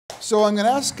So I'm going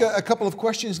to ask a couple of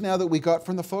questions now that we got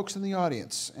from the folks in the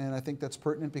audience, and I think that's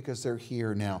pertinent because they're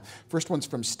here now. First one's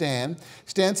from Stan.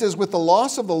 Stan says, with the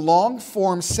loss of the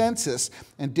long-form census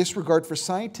and disregard for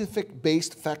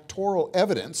scientific-based factorial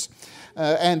evidence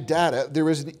and data, there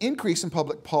is an increase in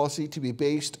public policy to be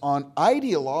based on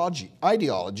ideology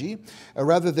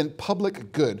rather than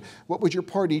public good. What would your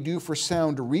party do for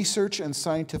sound research and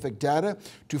scientific data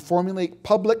to formulate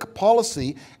public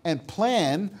policy and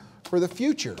plan for the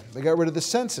future? They got rid of the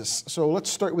census. So let's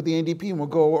start with the NDP and we'll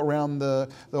go around the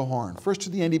horn. First to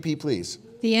the NDP, please.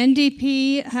 The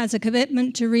NDP has a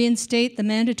commitment to reinstate the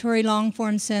mandatory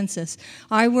long-form census.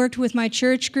 I worked with my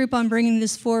church group on bringing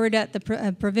this forward at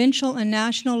the provincial and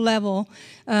national level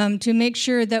to make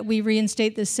sure that we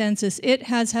reinstate the census. It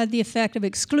has had the effect of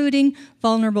excluding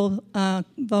vulnerable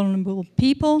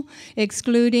people,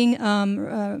 excluding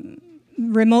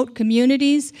remote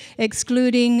communities,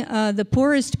 excluding the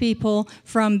poorest people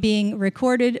from being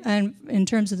recorded and in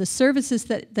terms of the services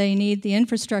that they need, the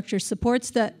infrastructure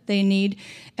supports that they need.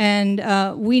 And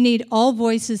we need all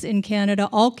voices in Canada,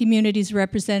 all communities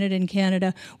represented in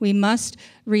Canada. We must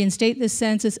reinstate this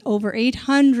census. Over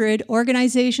 800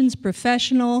 organizations,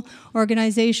 professional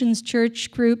organizations, church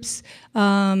groups,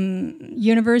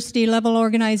 university-level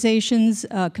organizations,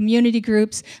 community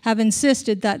groups have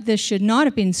insisted that this should not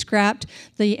have been scrapped.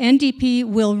 The NDP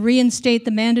will reinstate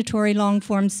the mandatory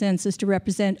long-form census to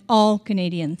represent all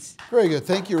Canadians. Very good.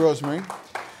 Thank you, Rosemary.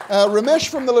 Ramesh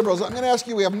from the Liberals, I'm going to ask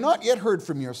you, we have not yet heard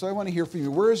from you, so I want to hear from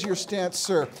you. Where is your stance,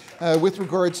 sir, with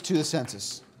regards to the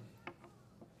census?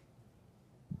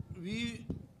 We,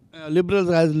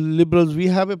 Liberals, we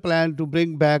have a plan to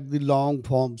bring back the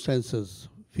long-form census.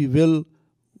 We will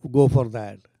go for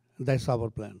that. That's our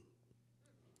plan.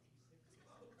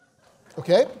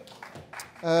 Okay.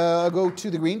 I'll go to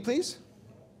the Green, please.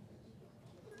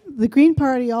 The Green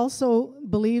Party also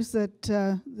believes that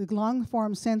the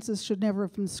long-form census should never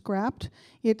have been scrapped.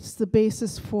 It's the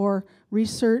basis for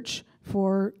research,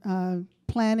 for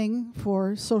planning,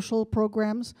 for social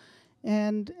programs,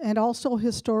 and also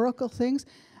historical things.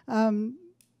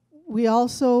 We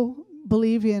also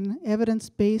believe in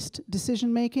evidence-based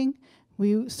decision-making.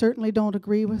 We certainly don't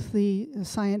agree with the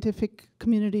scientific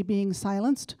community being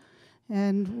silenced,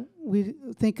 and we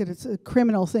think that it's a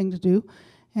criminal thing to do.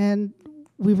 And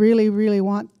we really, really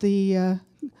want the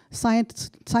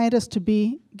scientists to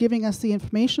be giving us the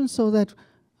information so that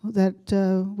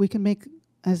we can make,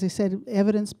 as I said,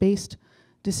 evidence-based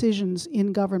decisions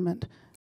in government.